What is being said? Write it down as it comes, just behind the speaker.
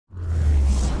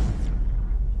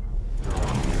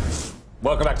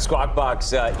Welcome back to Squawk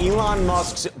Box. Elon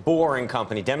Musk's Boring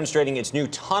Company demonstrating its new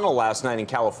tunnel last night in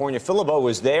California. Phil LeBeau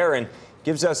was there and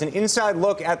gives us an inside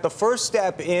look at the first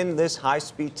step in this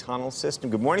high-speed tunnel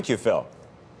system. Good morning to you, Phil.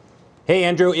 Hey,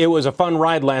 Andrew. It was a fun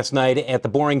ride last night at the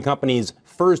Boring Company's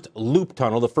first loop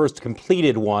tunnel, the first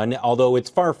completed one, although it's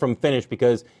far from finished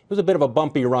because it was a bit of a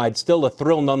bumpy ride. Still a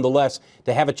thrill nonetheless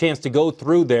to have a chance to go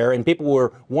through there. And people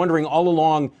were wondering all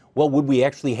along, well, would we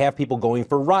actually have people going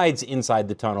for rides inside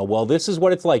the tunnel? Well, this is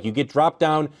what it's like. You get dropped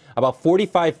down about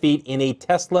 45 feet in a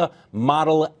Tesla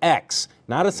Model X,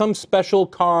 not some special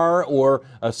car or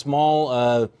a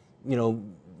small,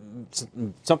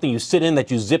 something you sit in that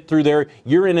you zip through there.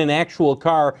 You're in an actual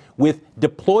car with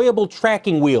deployable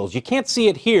tracking wheels. You can't see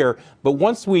it here, but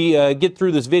once we get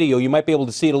through this video, you might be able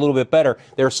to see it a little bit better.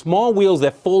 There are small wheels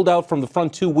that fold out from the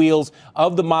front two wheels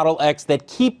of the Model X that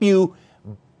keep you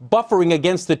buffering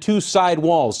against the two side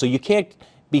walls, so you can't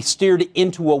be steered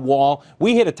into a wall.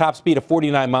 We hit a top speed of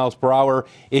 49 miles per hour.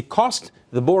 It cost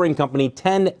the Boring Company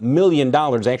 $10 million.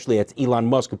 Actually, that's Elon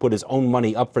Musk who put his own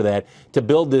money up for that, to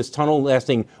build this tunnel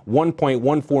lasting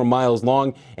 1.14 miles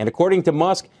long. And according to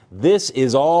Musk, this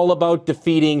is all about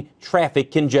defeating traffic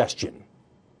congestion.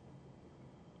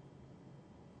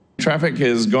 Traffic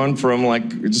has gone from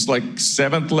just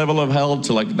 7th level of hell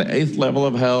to the 8th level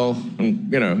of hell,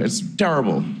 and it's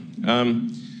terrible.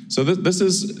 So this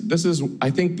is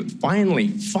I think finally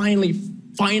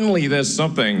there's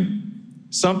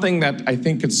something that I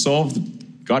think could solve the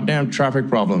goddamn traffic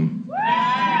problem.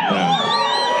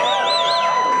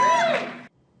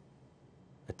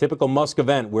 A typical Musk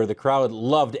event where the crowd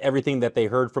loved everything that they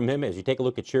heard from him. As you take a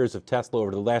look at shares of Tesla over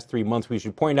the last 3 months, we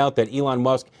should point out that Elon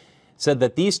Musk said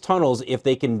that these tunnels, if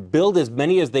they can build as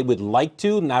many as they would like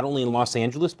to, not only in Los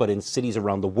Angeles, but in cities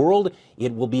around the world,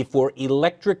 it will be for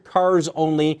electric cars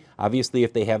only. Obviously,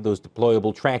 if they have those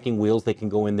deployable tracking wheels, they can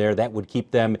go in there. That would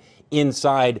keep them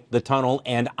inside the tunnel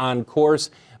and on course.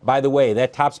 By the way,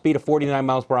 that top speed of 49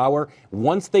 miles per hour,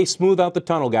 once they smooth out the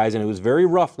tunnel, guys, and it was very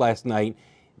rough last night,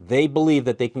 they believe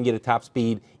that they can get a top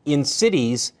speed in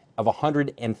cities of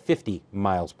 150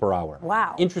 miles per hour.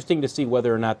 Wow. Interesting to see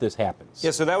whether or not this happens. Yeah,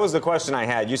 so that was the question I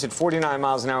had. You said 49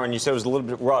 miles an hour, and you said it was a little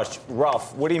bit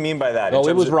rough. What do you mean by that? No,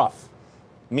 it was rough.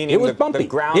 Meaning it was bumpy. The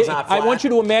ground's not flat? I want you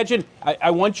to imagine.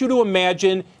 I want you to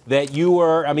imagine that you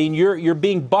are. I mean, you're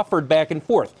being buffered back and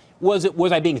forth. Was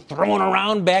I being thrown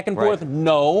around back and forth?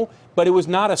 No, but it was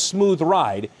not a smooth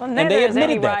ride. Well, and they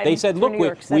admitted that. They said, look,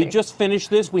 we just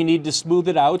finished this. We need to smooth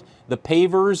it out. The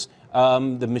pavers,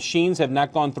 the machines have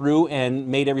not gone through and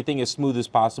made everything as smooth as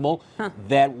possible.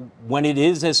 That when it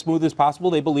is as smooth as possible,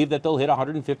 they believe that they'll hit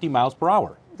 150 miles per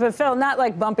hour. But Phil,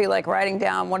 not bumpy like riding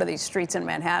down one of these streets in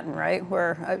Manhattan, right?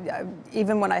 Where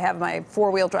even when I have my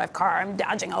four-wheel drive car, I'm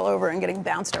dodging all over and getting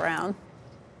bounced around.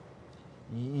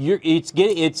 It's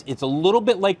a little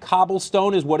bit like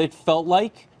cobblestone is what it felt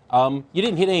like. You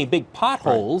didn't hit any big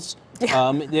potholes.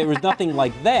 Right. There was nothing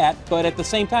like that, but at the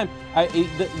same time,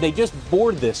 they just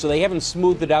bored this, so they haven't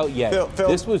smoothed it out yet. Phil,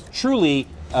 this was truly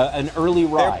an early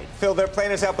ride. Phil, they're playing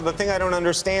this out, but the thing I don't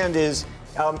understand is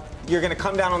you're going to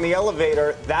come down on the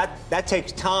elevator. That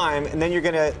takes time, and then you're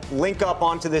going to link up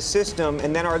onto this system,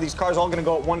 and then are these cars all going to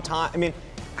go at one time? I mean,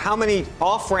 how many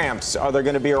off-ramps are there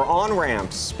going to be, or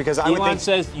on-ramps? Because Elon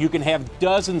says you can have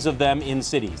dozens of them in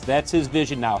cities. That's his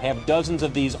vision now. Have dozens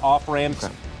of these off-ramps,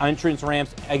 entrance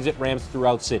ramps, exit ramps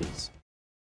throughout cities.